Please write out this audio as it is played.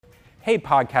Hey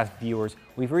podcast viewers,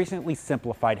 we've recently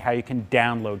simplified how you can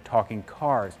download Talking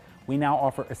Cars. We now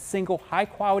offer a single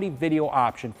high-quality video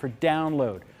option for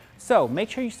download. So make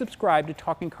sure you subscribe to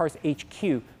Talking Cars HQ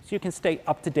so you can stay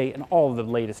up to date on all of the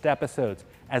latest episodes.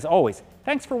 As always,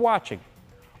 thanks for watching.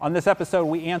 On this episode,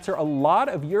 we answer a lot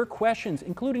of your questions,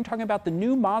 including talking about the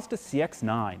new Mazda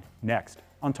CX-9. Next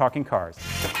on Talking Cars.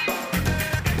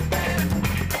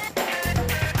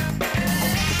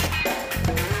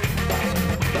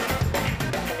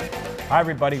 Hi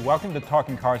everybody, welcome to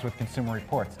Talking Cars with Consumer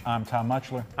Reports. I'm Tom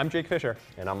Muchler. I'm Jake Fisher.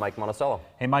 And I'm Mike Monticello.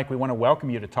 Hey Mike, we want to welcome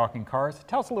you to Talking Cars.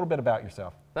 Tell us a little bit about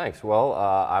yourself. Thanks. Well,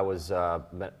 I was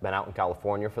been out in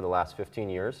California for the last 15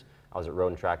 years. I was at Road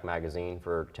and Track magazine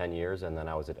for 10 years, and then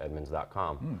I was at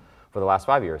Edmunds.com for the last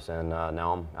 5 years, and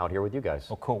now I'm out here with you guys.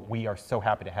 Well, cool. We are so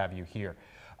happy to have you here.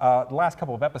 The last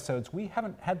couple of episodes, we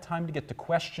haven't had time to get to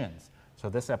questions. So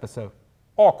this episode,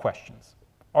 all questions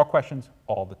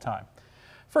all the time.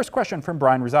 First question from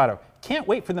Brian Rosado. Can't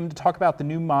wait for them to talk about the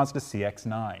new Mazda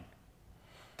CX-9.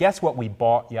 Guess what we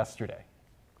bought yesterday?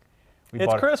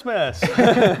 It's Christmas.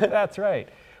 That's right.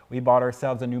 We bought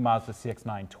ourselves a new Mazda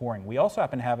CX-9 Touring. We also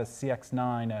happen to have a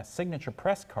CX-9 signature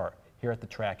press car here at the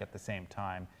track at the same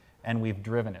time, and we've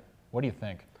driven it. What do you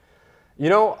think? You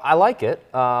know, I like it.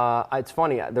 It's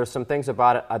funny. There's some things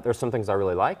about it. There's some things I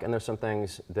really like, and there's some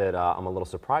things that I'm a little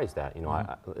surprised at. You know,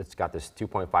 it's got this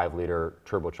 2.5-liter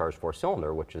turbocharged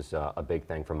four-cylinder, which is a big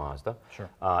thing for Mazda. Sure.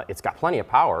 It's got plenty of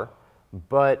power,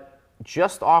 but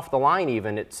just off the line,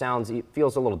 even it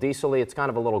feels a little diesel-y. It's kind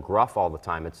of a little gruff all the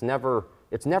time. It's never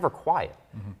quiet,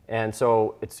 and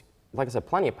so it's, like I said,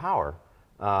 plenty of power.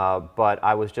 But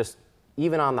I was just,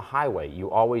 even on the highway,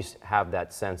 you always have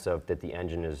that sense of that the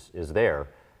engine is there,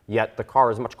 yet the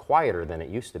car is much quieter than it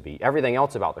used to be. Everything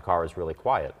else about the car is really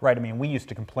quiet. Right, I mean, we used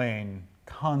to complain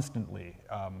constantly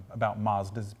about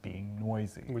Mazdas being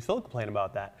noisy. We still complain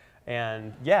about that.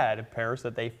 And yeah, it appears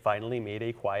that they finally made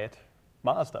a quiet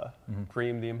Mazda.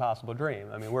 Dream the impossible dream.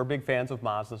 I mean, we're big fans of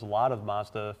Mazdas. A lot of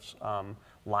Mazda's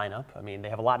lineup. I mean, they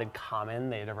have a lot in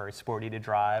common. They're very sporty to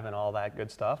drive and all that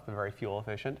good stuff, but very fuel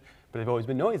efficient. But they've always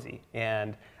been noisy.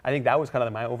 And I think that was kind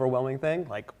of my overwhelming thing.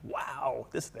 Like, wow,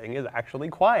 this thing is actually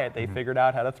quiet. They figured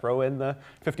out how to throw in the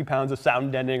 50 pounds of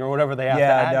sound deadening or whatever they have to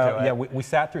add to it. Yeah, we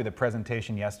sat through the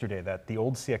presentation yesterday that the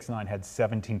old CX-9 had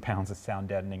 17 pounds of sound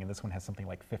deadening, and this one has something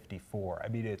like 54. I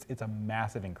mean, it's a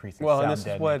massive increase in sound and this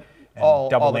deadening. Is what and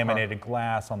double laminated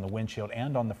glass on the windshield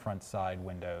and on the front side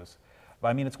windows. But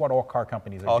I mean, it's what all car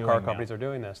companies are doing. All car companies are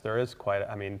doing this. There is quite,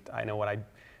 I mean, I know when I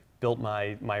built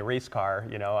my race car,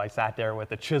 you know, I sat there with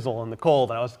the chisel in the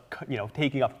cold and I was, you know,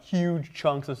 taking off huge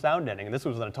chunks of sound deadening. And this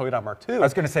was on a Toyota MR2. I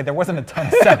was going to say, there wasn't a ton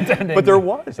of sound deadening. But there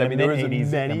was. I mean, there was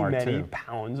many many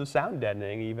pounds of sound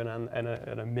deadening, even on in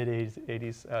a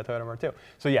mid-80s Toyota MR2.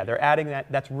 So yeah, they're adding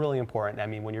that. That's really important. I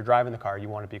mean, when you're driving the car, you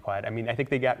want to be quiet. I mean, I think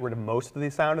they got rid of most of the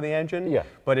sound of the engine. Yeah.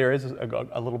 But there is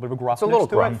a little bit of a gruffness It's a little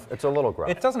to gruff. it. It's a little gruff.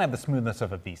 It doesn't have the smoothness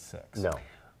of a V6. No.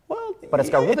 Well, But it's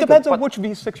got really it depends good, on which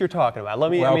V6 you're talking about.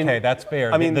 Okay, that's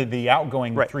fair. I mean, the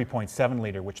outgoing right. 3.7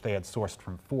 liter, which they had sourced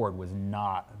from Ford, was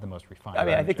not the most refined. I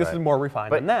mean, I think this is more refined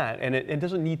But- than that, and it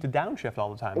doesn't need to downshift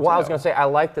all the time. Well, I was going to say, I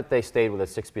like that they stayed with a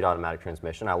 6-speed automatic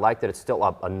transmission. I like that it's still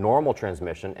a normal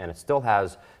transmission, and it still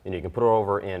has, you know, you can put it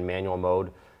over in manual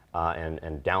mode,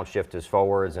 and downshift is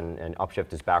forwards and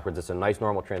upshift is backwards. It's a nice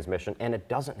normal transmission, and it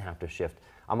doesn't have to shift.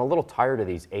 I'm a little tired of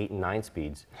these 8 and 9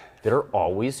 speeds that are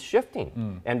always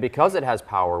shifting. And because it has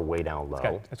power way down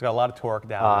low, it's got a lot of torque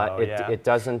down low. it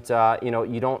doesn't, you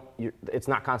know, it's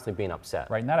not constantly being upset.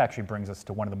 Right, and that actually brings us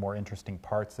to one of the more interesting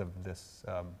parts of this,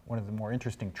 one of the more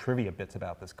interesting trivia bits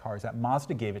about this car is that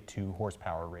Mazda gave it 2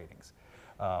 horsepower ratings.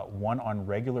 One on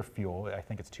regular fuel, I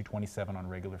think it's 227 on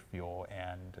regular fuel,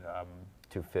 and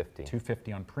 250.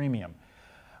 250 on premium.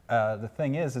 The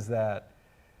thing is that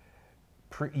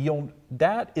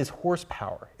that is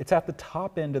horsepower. It's at the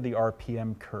top end of the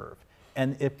RPM curve.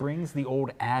 And it brings the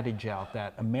old adage out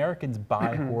that Americans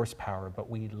buy horsepower, but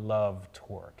we love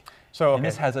torque. So, and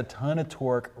this has a ton of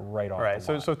torque right off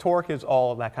the lot. So torque is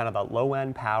all that kind of that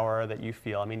low-end power that you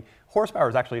feel. I mean, horsepower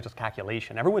is actually just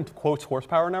calculation. Everyone quotes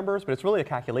horsepower numbers, but it's really a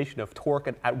calculation of torque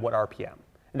at what RPM.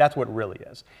 And that's what it really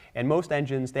is. And most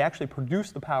engines, they actually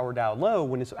produce the power down low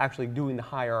when it's actually doing the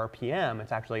higher RPM.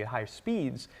 It's actually at higher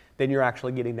speeds, then you're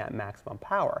actually getting that maximum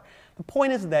power. The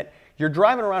point is that you're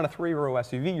driving around a 3-row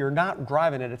SUV, you're not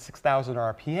driving it at 6,000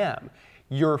 RPM.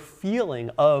 Your feeling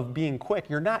of being quick,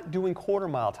 you're not doing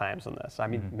quarter-mile times on this. I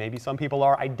mean, maybe some people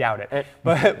are, I doubt it.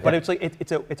 But it's like,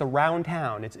 it's around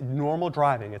town, it's normal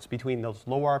driving, it's between those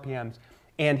low RPMs.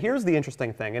 And here's the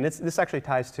interesting thing, and this actually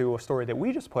ties to a story that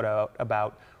we just put out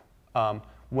about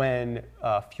when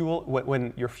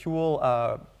when your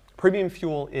fuel, premium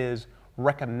fuel is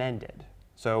recommended.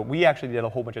 So we actually did a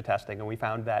whole bunch of testing, and we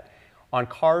found that on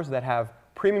cars that have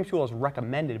premium fuel as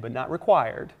recommended but not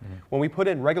required, when we put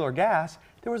in regular gas,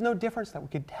 there was no difference that we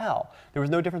could tell. There was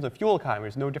no difference in fuel economy. There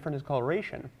was no difference in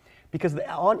coloration. Because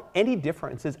any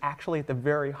difference is actually at the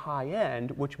very high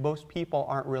end, which most people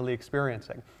aren't really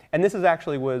experiencing. And this is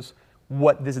actually was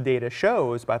what this data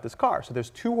shows about this car. So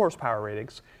there's 2 horsepower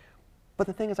ratings, but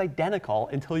the thing is identical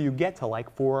until you get to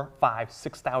like 4, 5,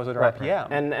 6,000 RPM.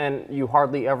 And you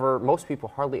most people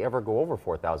hardly ever go over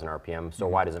 4,000 RPM, so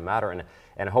why does it matter? And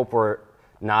I hope we're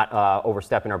not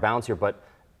overstepping our bounds here, but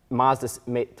Mazda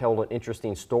told an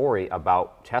interesting story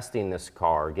about testing this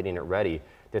car, getting it ready,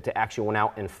 that they actually went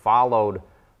out and followed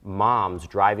moms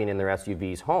driving in their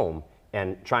SUVs home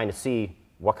and trying to see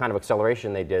what kind of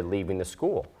acceleration they did leaving the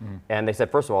school. And they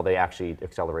said, first of all, they actually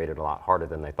accelerated a lot harder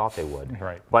than they thought they would.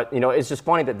 Right. But it's just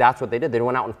funny that that's what they did. They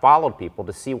went out and followed people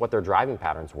to see what their driving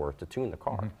patterns were to tune the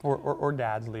car. Or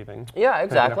dads leaving. Yeah,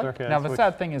 exactly. Now the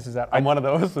sad thing is that I'm one of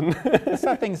those. the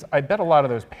sad thing is, I bet a lot of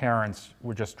those parents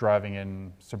were just driving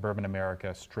in suburban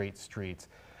America, straight streets.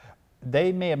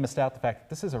 They may have missed out the fact that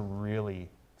this is a really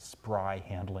spry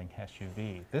handling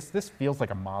SUV. This feels like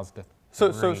a Mazda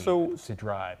 3 to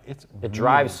drive. It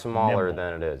drives smaller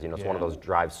than it is. It's one of those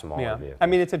drive smaller vehicles. I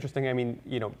mean, it's interesting. I mean,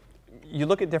 you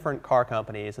look at different car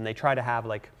companies and they try to have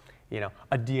like,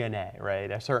 a DNA,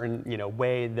 right? A certain,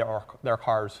 way their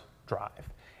cars drive.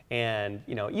 And,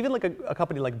 even like a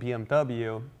company like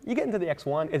BMW, you get into the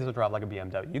X1, it doesn't drive like a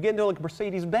BMW. You get into like a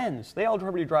Mercedes-Benz, they all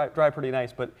drive pretty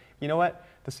nice, but you know what?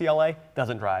 The CLA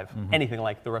doesn't drive anything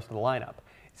like the rest of the lineup.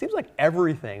 It seems like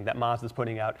everything that Mazda's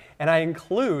putting out, and I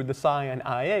include the Scion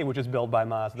IA, which is built by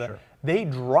Mazda, they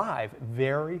drive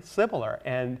very similar.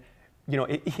 And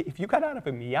if you got out of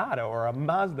a Miata or a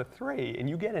Mazda 3 and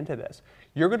you get into this,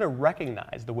 you're going to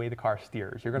recognize the way the car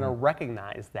steers. You're going to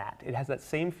recognize that. It has that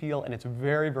same feel, and it's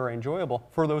very, very enjoyable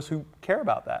for those who care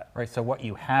about that. Right, so what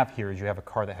you have here is you have a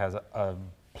car that has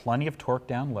plenty of torque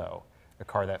down low, a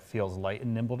car that feels light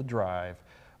and nimble to drive,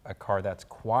 a car that's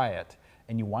quiet,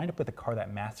 and you wind up with a car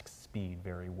that masks speed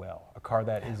very well, a car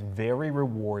that is very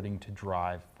rewarding to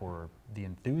drive for the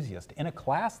enthusiast in a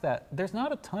class that there's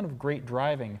not a ton of great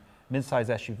driving mid-size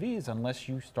SUVs unless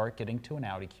you start getting to an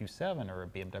Audi Q7 or a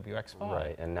BMW X5.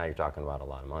 Right, and now you're talking about a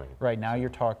lot of money. Right, now you're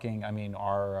talking, I mean,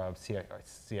 our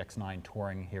CX-9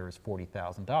 Touring here is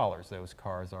 $40,000. Those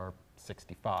cars are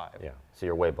 65. Yeah, so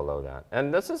you're way below that.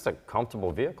 And this is a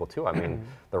comfortable vehicle too. I mean,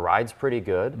 the ride's pretty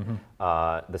good.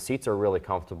 The seats are really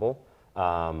comfortable.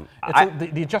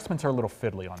 The adjustments are a little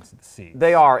fiddly on the seat.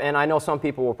 They are, and I know some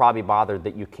people will probably bothered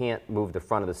that you can't move the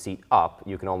front of the seat up.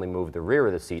 You can only move the rear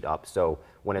of the seat up. So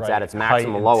when it's at its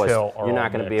maximum lowest, you're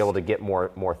not going to be able to get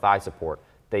more thigh support.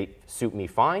 They suit me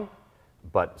fine,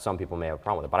 but some people may have a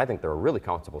problem with it. But I think they're really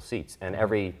comfortable seats, and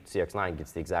every CX-9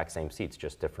 gets the exact same seats,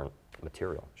 just different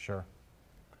material. Sure.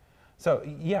 So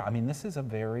yeah, I mean, this is a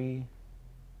very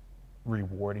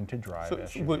rewarding to drive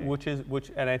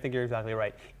SUV. And I think you're exactly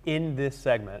right. In this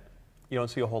segment, you don't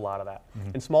see a whole lot of that.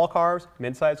 In small cars,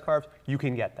 mid-sized cars, you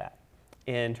can get that.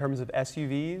 In terms of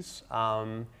SUVs,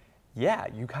 yeah,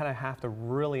 you kind of have to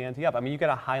really ante up. I mean, you get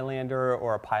a Highlander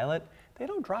or a Pilot, they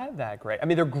don't drive that great. I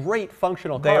mean, they're great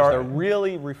functional cars. They're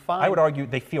really refined. I would argue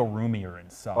they feel roomier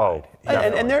inside. Oh,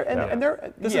 and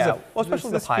they're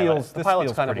especially the Pilot. The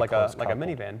Pilot's kind of like a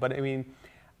minivan. But I mean,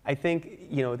 I think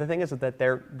the thing is that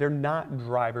they're not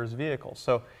drivers' vehicles.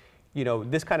 So,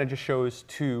 this kind of just shows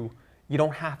you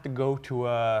don't have to go to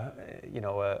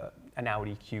an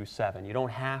Audi Q7. You don't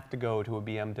have to go to a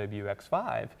BMW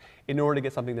X5 in order to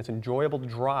get something that's enjoyable to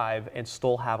drive and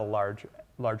still have a larger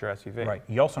SUV. Right.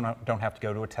 You also don't have to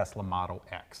go to a Tesla Model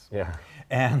X. Yeah.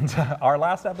 And our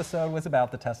last episode was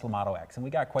about the Tesla Model X, and we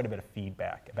got quite a bit of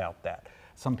feedback about that.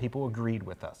 Some people agreed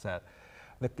with us that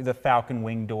the Falcon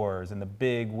wing doors and the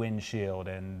big windshield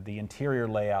and the interior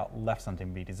layout left something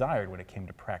to be desired when it came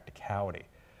to practicality.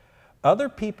 Other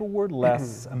people were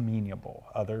less amenable.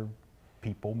 Other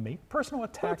people made personal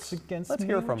attacks against me. Let's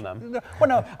hear from them. Well,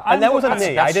 no, and that wasn't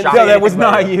me. I No, that was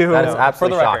not you. That is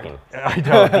absolutely shocking. I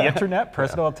know, the internet,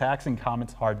 personal attacks and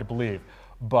comments, hard to believe.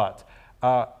 But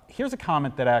here's a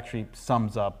comment that actually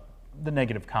sums up the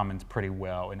negative comments pretty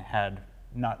well and had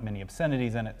not many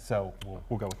obscenities in it, so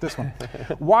we'll go with this one.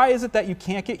 Why is it that you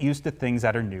can't get used to things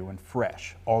that are new and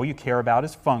fresh? All you care about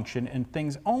is function and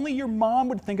things only your mom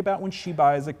would think about when she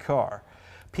buys a car.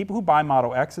 People who buy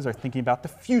Model X's are thinking about the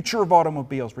future of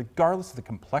automobiles, regardless of the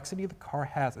complexity the car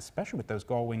has, especially with those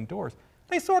gull-wing doors.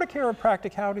 They sort of care about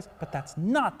practicalities, but that's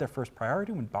not their first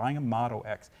priority when buying a Model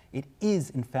X. It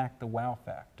is, in fact, the wow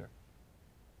factor.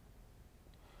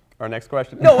 Our next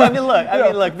question. No, I mean,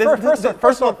 look.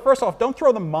 First off, don't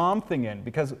throw the mom thing in,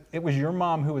 because it was your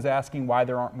mom who was asking why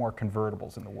there aren't more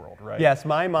convertibles in the world, right? Yes,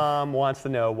 my mom wants to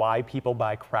know why people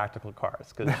buy practical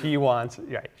cars, because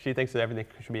she thinks that everything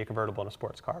should be a convertible in a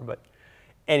sports car. But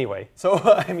anyway, so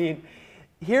I mean,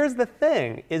 here's the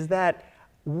thing: is that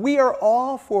we are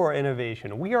all for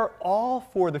innovation. We are all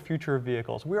for the future of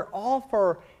vehicles. We are all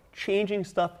for changing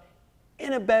stuff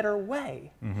in a better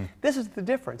way. Mm-hmm. This is the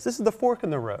difference. This is the fork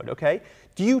in the road, okay?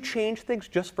 Do you change things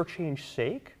just for change's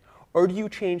sake, or do you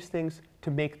change things to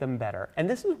make them better? And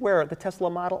this is where the Tesla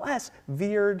Model S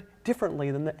veered differently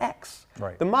than the X.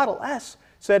 Right. The Model S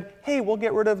said, hey, we'll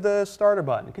get rid of the starter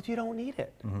button because you don't need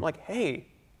it. Mm-hmm. I'm like, hey,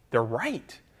 they're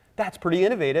right. That's pretty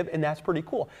innovative, and that's pretty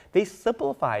cool. They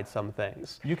simplified some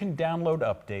things. You can download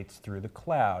updates through the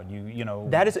cloud. You know.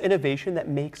 That is innovation that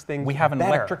makes things better. We have an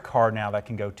electric car now that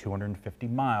can go 250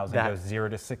 miles and goes 0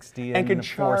 to 60 and in 4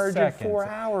 seconds. And can charge in 4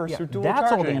 hours through dual charging.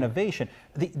 That's all the innovation.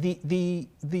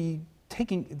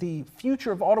 The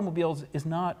future of automobiles is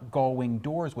not gull-wing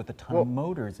doors with a ton of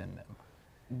motors in them.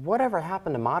 Whatever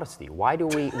happened to modesty? Why do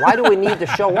we need to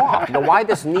show off? Why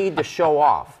this need to show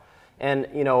off? And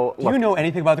do you know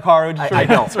anything about the car industry? I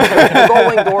don't. The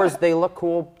gull-wing doors, they look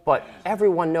cool, but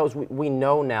everyone knows, we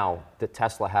know now that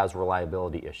Tesla has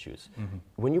reliability issues. Mm-hmm.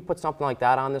 When you put something like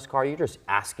that on this car, you're just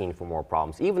asking for more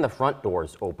problems. Even the front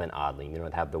doors open oddly. They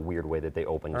have the weird way that they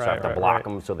open. You have to block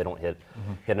them so they don't hit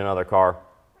another car.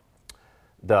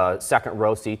 The second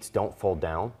row seats don't fold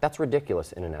down. That's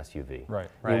ridiculous in an SUV. Right.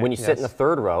 I mean, when you sit in the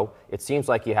third row, it seems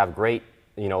like you have great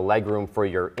leg room for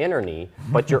your inner knee,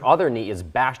 but your other knee is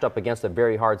bashed up against a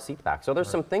very hard seat back. So there's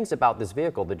some things about this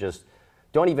vehicle that just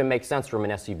don't even make sense from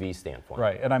an SUV standpoint.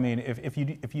 Right, and I mean, if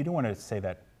you do want to say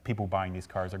that people buying these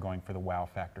cars are going for the wow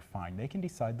factor, fine. They can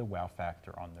decide the wow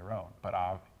factor on their own. But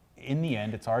in the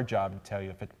end, it's our job to tell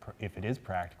you if it is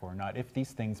practical or not, if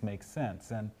these things make sense.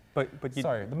 And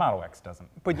sorry, the Model X doesn't.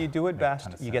 But you do it best.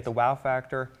 You get the wow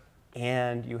factor,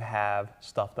 and you have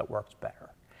stuff that works better.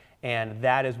 And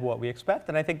that is what we expect,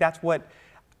 and I think that's what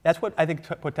I think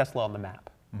put Tesla on the map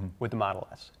with the Model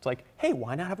S. It's like, hey,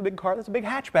 why not have a big car that's a big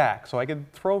hatchback, so I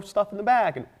could throw stuff in the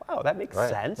back, and wow, that makes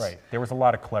sense. Right. There was a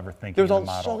lot of clever thinking. There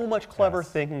was so much clever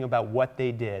thinking about what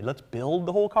they did. Let's build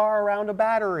the whole car around a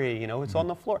battery. It's on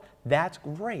the floor. That's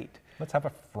great. Let's have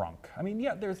a frunk. I mean,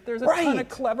 yeah, there's a ton of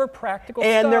clever, practical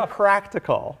stuff. And they're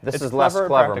practical. This is less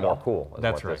clever, more cool.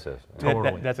 That's right. This is.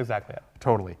 Totally. That's exactly it.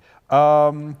 Totally.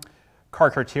 Car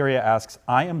Criteria asks,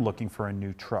 I am looking for a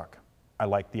new truck. I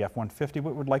like the F-150,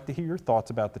 but would like to hear your thoughts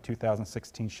about the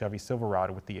 2016 Chevy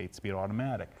Silverado with the 8-speed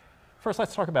automatic. First,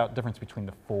 let's talk about the difference between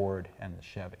the Ford and the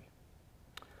Chevy.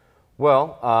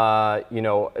 Well,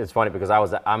 it's funny because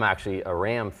I'm actually a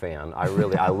Ram fan. I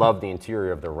love the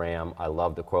interior of the Ram. I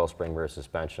love the coil spring rear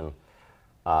suspension.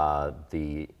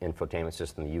 The infotainment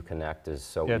system, the Uconnect, is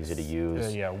so easy to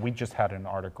use. Yeah, we just had an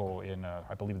article in,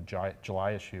 I believe, the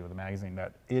July issue of the magazine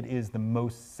that it is the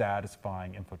most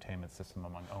satisfying infotainment system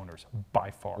among owners,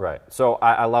 by far. Right. So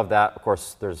I love that. Of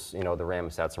course, there's, the Ram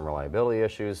has had some reliability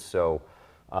issues. So,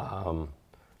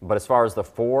 but as far as the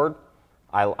Ford,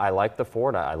 I like the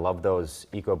Ford. I love those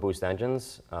EcoBoost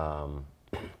engines.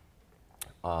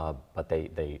 But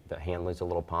the handling's a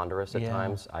little ponderous at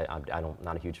times. I'm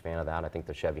not a huge fan of that. I think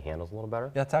the Chevy handles a little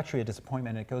better. That's actually a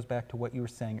disappointment. It goes back to what you were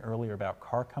saying earlier about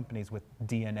car companies with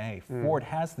DNA. Ford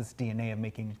has this DNA of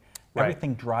making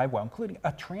everything drive well, including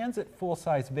a Transit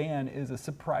full-size van is a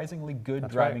surprisingly good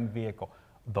driving vehicle.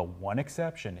 The one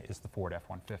exception is the Ford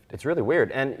F-150. It's really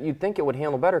weird, and you'd think it would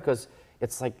handle better because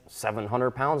it's like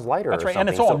 700 pounds lighter. That's right, or something. and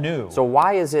it's all new. So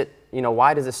why is it?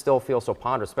 Why does it still feel so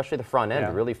ponderous? Especially the front end, it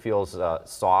really feels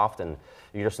soft, and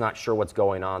you're just not sure what's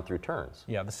going on through turns.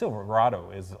 Yeah, the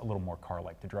Silverado is a little more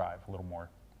car-like to drive, a little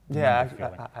more. Yeah,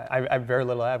 I very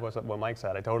little to add with what Mike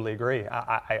said. I totally agree.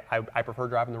 I prefer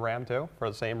driving the Ram too for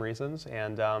the same reasons,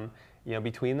 and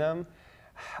between them,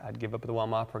 I'd give up the 1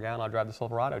 mile per gallon. I'll drive the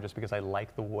Silverado just because I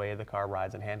like the way the car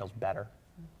rides and handles better.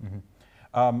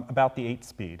 About the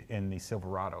 8-speed in the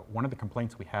Silverado, one of the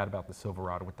complaints we had about the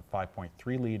Silverado with the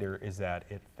 5.3 liter is that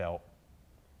it felt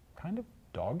kind of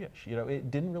doggish. It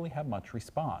didn't really have much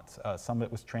response. Some of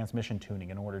it was transmission tuning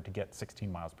in order to get 16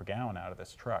 miles per gallon out of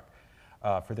this truck.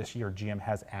 For this year, GM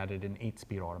has added an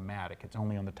 8-speed automatic. It's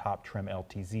only on the top trim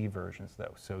LTZ versions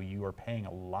though, so you are paying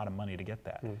a lot of money to get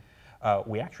that.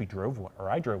 We actually drove one, or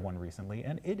I drove one recently,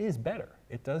 and it is better.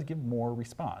 It does give more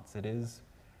response. It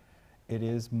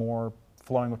is more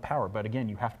flowing with power, but again,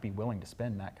 you have to be willing to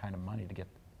spend that kind of money to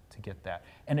get that.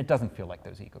 And it doesn't feel like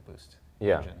those EcoBoost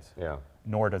engines. Yeah.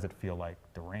 Nor does it feel like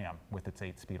the Ram with its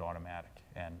 8-speed automatic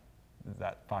and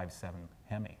that 5.7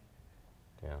 Hemi.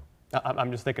 Yeah.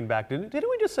 I'm just thinking back. Didn't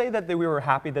we just say that we were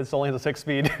happy that it's only the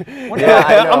 6-speed? Yeah,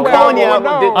 I know. I'm calling you.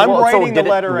 No. I'm So writing the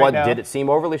letter right now. Did it seem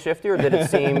overly shifty, or did it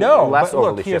seem No, less but look,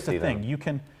 overly here's shifty? the thing. You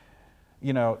can,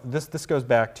 this goes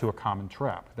back to a common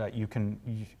trap that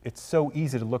it's so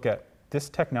easy to look at this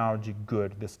technology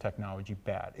good, this technology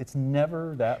bad. It's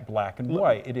never that black and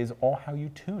white. It is all how you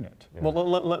tune it. Yeah. Well,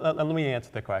 let me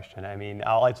answer the question. I mean,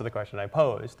 I'll answer the question I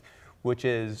posed, which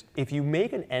is if you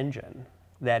make an engine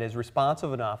that is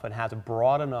responsive enough and has a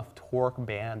broad enough torque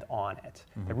band on it,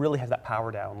 it really has that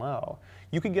power down low,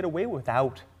 you can get away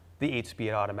without the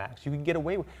 8-speed automatics. You can get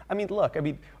away with, look,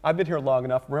 I've been here long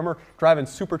enough. Remember driving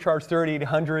supercharged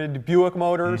 3800 Buick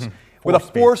motors? With a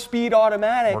 4-speed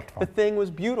automatic, the thing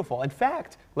was beautiful. In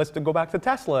fact, let's go back to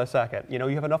Tesla a second. You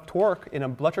have enough torque in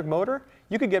an electric motor,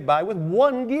 you could get by with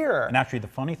 1 gear. And actually, the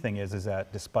funny thing is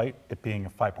that despite it being a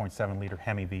 5.7-liter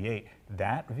Hemi V8,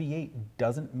 that V8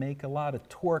 doesn't make a lot of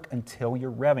torque until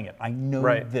you're revving it. I know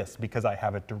this because I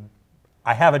have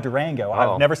a Durango. Oh.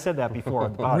 I've never said that before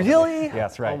on the podcast. Really?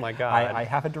 Yes, right. Oh my God. I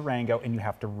have a Durango, and you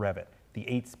have to rev it. The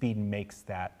 8-speed makes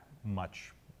that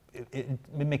much. It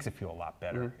makes it feel a lot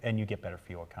better, and you get better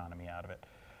fuel economy out of it.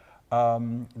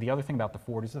 The other thing about the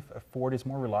Ford is Ford is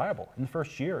more reliable. In the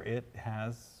first year, it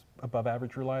has above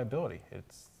average reliability.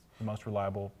 It's the most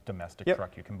reliable domestic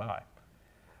truck you can buy.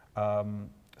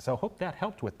 So hope that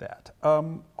helped with that.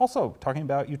 Also, talking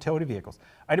about utility vehicles,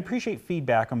 I'd appreciate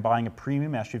feedback on buying a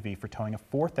premium SUV for towing a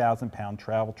 4,000-pound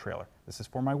travel trailer. This is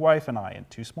for my wife and I and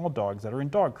 2 small dogs that are in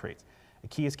dog crates. The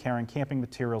key is carrying camping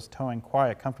materials, towing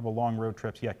quiet, comfortable long road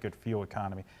trips, yet good fuel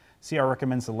economy. CR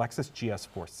recommends the Lexus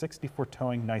GS460 for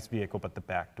towing. Nice vehicle, but the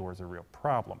back door is a real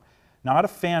problem. Not a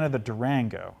fan of the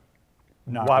Durango.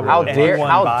 How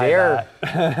dare?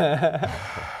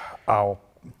 I'll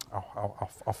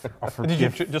forgive.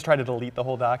 Did you just try to delete the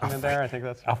whole document there? I think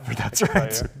that's that's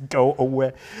right. Go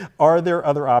away. Are there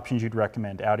other options you'd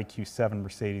recommend? Audi Q7,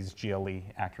 Mercedes GLE,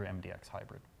 Acura MDX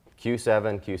hybrid.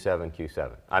 Q7, Q7,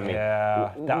 Q7.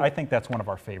 I think that's one of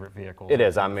our favorite vehicles. It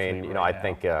is. I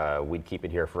think we'd keep it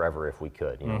here forever if we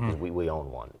could, because we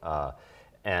own one.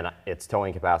 And its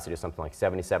towing capacity is something like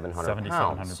 7,700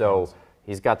 pounds. So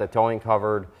he's got the towing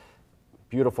covered,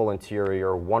 beautiful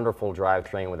interior, wonderful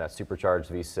drivetrain with that supercharged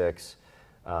V6.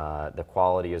 The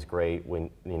quality is great.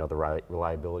 The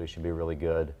reliability should be really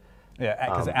good. Yeah,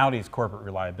 because Audi's corporate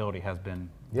reliability has been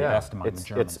the best among the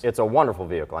Germans. It's a wonderful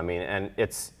vehicle. And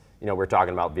it's, we're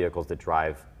talking about vehicles that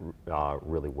drive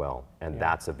really well, and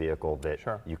that's a vehicle that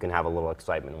you can have a little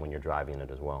excitement when you're driving it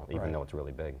as well, even though it's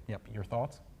really big. Yep. Your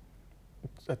thoughts?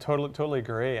 I totally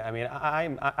agree.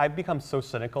 I've become so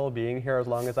cynical being here as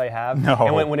long as I have. No,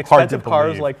 and when expensive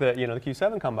cars like the the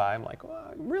Q7 come by, I'm like,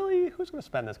 well, really, who's going to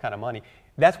spend this kind of money?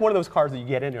 That's one of those cars that you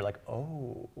get in, you're like,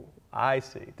 oh, I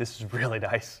see. This is really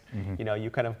nice.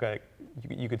 You kind of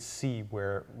you could see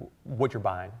what you're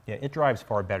buying. Yeah, it drives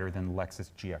far better than the Lexus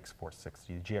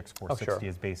GX460. The GX460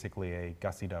 is basically a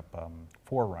gussied up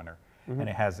 4Runner, and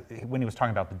it has. When he was talking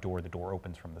about the door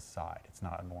opens from the side. It's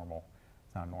not a normal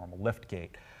lift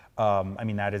gate.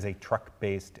 That is a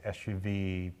truck-based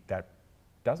SUV that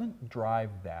doesn't drive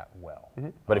that well.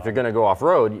 But if you're going to go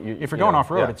off-road, if you're going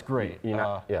off-road, it's great.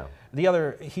 The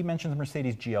other, he mentions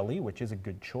Mercedes GLE, which is a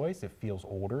good choice. It feels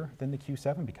older than the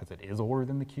Q7 because it is older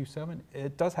than the Q7.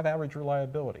 It does have average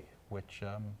reliability, which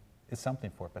is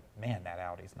something for it. But man, that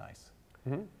Audi's nice.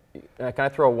 Can I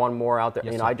throw one more out there?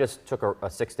 Yes, I just took a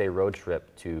 6-day road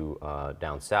trip to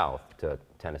down south to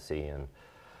Tennessee and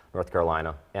North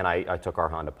Carolina, and I took our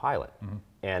Honda Pilot.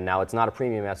 And now it's not a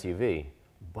premium SUV,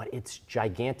 but it's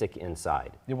gigantic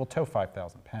inside. It will tow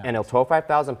 5,000 pounds. And it'll tow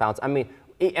 5,000 pounds.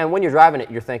 And when you're driving it,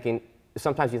 you're thinking,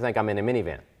 sometimes you think I'm in a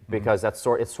minivan, because it's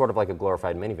sort of like a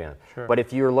glorified minivan. But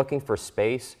if you're looking for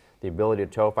space, the ability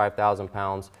to tow 5,000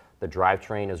 pounds, the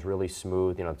drivetrain is really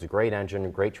smooth. It's a great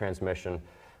engine, great transmission.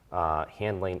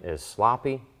 Handling is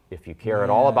sloppy, if you care at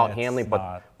all about handling,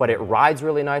 but it rides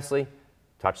really nicely.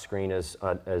 Touchscreen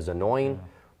is annoying,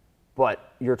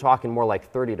 but you're talking more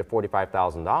like $30,000 to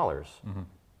 $45,000.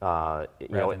 Rather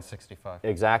than 65.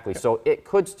 Exactly. So it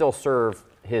could still serve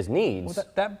his needs. Well,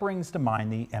 that brings to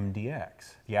mind the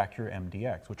MDX, the Acura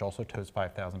MDX, which also tows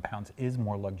 5,000 pounds, is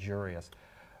more luxurious.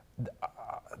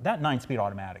 That 9-speed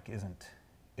automatic isn't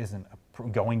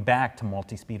going back to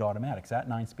multi-speed automatics. That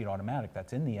 9-speed automatic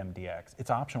that's in the MDX,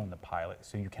 it's optional in the Pilot,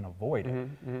 so you can avoid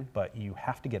it, but you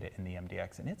have to get it in the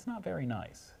MDX, and it's not very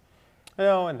nice.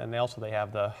 And then they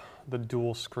have the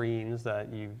dual screens that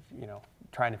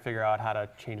trying to figure out how to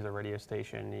change the radio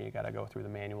station. You got to go through the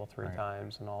manual 3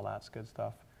 times and all that's good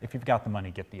stuff. If you've got the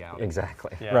money, get the Audi.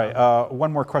 Exactly. Yeah. Right.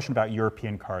 One more question about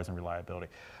European cars and reliability.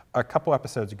 A couple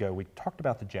episodes ago, we talked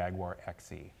about the Jaguar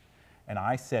XE. and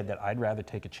I said that I'd rather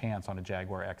take a chance on a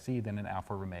Jaguar XE than an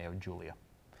Alfa Romeo Giulia.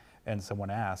 And someone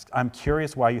asked, I'm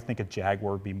curious why you think a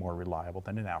Jaguar would be more reliable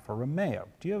than an Alfa Romeo.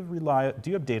 Do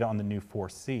you have data on the new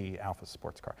 4C Alfa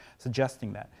sports car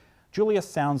suggesting that? Giulia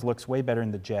looks way better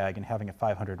in the Jag, and having a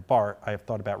 500 bar, I have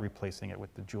thought about replacing it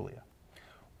with the Giulia.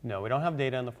 No, we don't have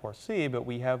data on the 4C, but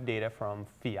we have data from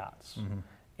Fiats,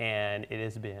 and it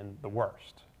has been the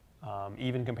worst,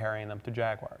 even comparing them to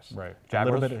Jaguars. Right.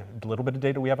 Jaguars, A little bit of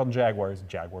data we have on Jaguars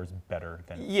better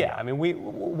than yeah, Fiat. I mean,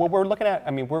 what we're looking at,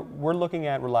 we're looking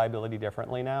at reliability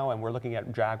differently now, and we're looking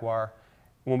at Jaguar.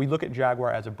 When we look at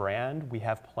Jaguar as a brand, we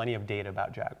have plenty of data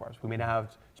about Jaguars. We may not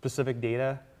have specific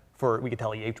data we could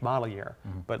tell you each model year,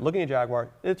 but looking at Jaguar,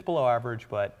 it's below average,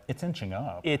 but it's inching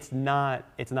up. It's not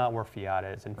where Fiat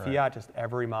is, and Fiat, just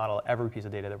every model, every piece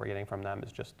of data that we're getting from them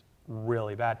is just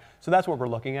really bad. So that's what we're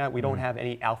looking at. We don't have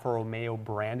any Alfa Romeo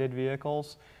branded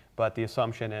vehicles, but the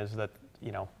assumption is that,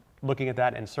 looking at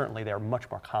that, and certainly they're much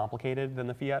more complicated than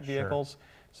the Fiat vehicles,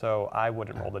 so I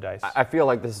wouldn't roll the dice. I feel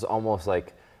like this is almost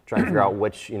like trying to figure out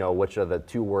which are the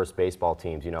two worst baseball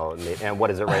teams, and what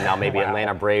is it right now? Maybe Wow.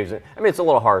 Atlanta Braves. I mean, it's a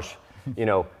little harsh,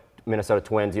 Minnesota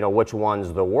Twins. Which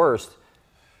one's the worst?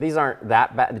 These aren't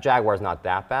that bad. The Jaguar's not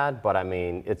that bad, but I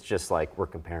mean, it's just like we're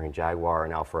comparing Jaguar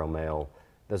and Alfa Romeo.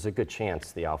 There's a good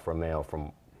chance the Alfa Romeo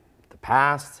from the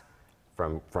past,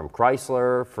 from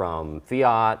Chrysler, from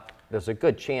Fiat, there's a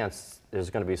good chance there's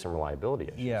going to be some reliability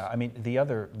issues. Yeah, I mean,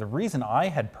 the reason I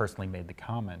had personally made the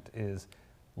comment is,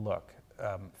 look,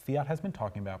 Fiat has been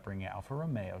talking about bringing Alfa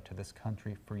Romeo to this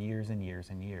country for years and years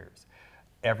and years.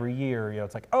 Every year,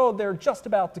 it's like, oh, they're just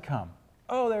about to come.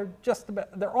 Oh, they're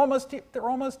almost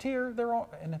here.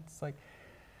 And it's like,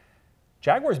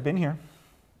 Jaguar's been here.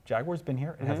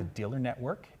 It has a dealer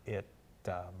network.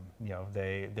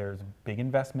 There's big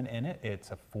investment in it.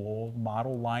 It's a full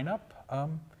model lineup.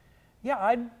 Yeah,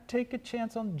 I'd take a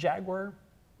chance on Jaguar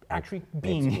actually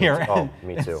being here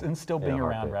me too. and still being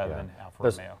around rather than Alfa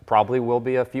There Romeo. probably will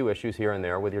be a few issues here and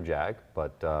there with your Jag,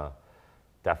 but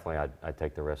definitely I'd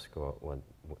take the risk.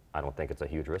 I don't think it's a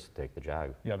huge risk to take the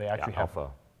Jag. Yeah, they actually have. Alpha,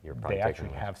 you're probably They taking actually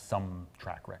the risk. have some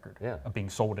track record Yeah. of being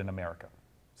sold in America.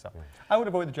 So I would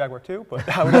avoid the Jaguar too, but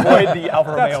I would avoid the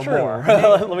Alfa Romeo That's true. more.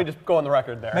 Let me just go on the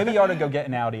record there. maybe you ought to go get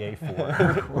an Audi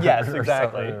A4. Yes,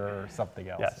 exactly. Or something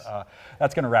else. Yes.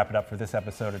 That's going to wrap it up for this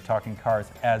episode of Talking Cars.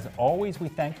 As always, we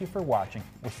thank you for watching.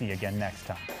 We'll see you again next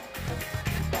time.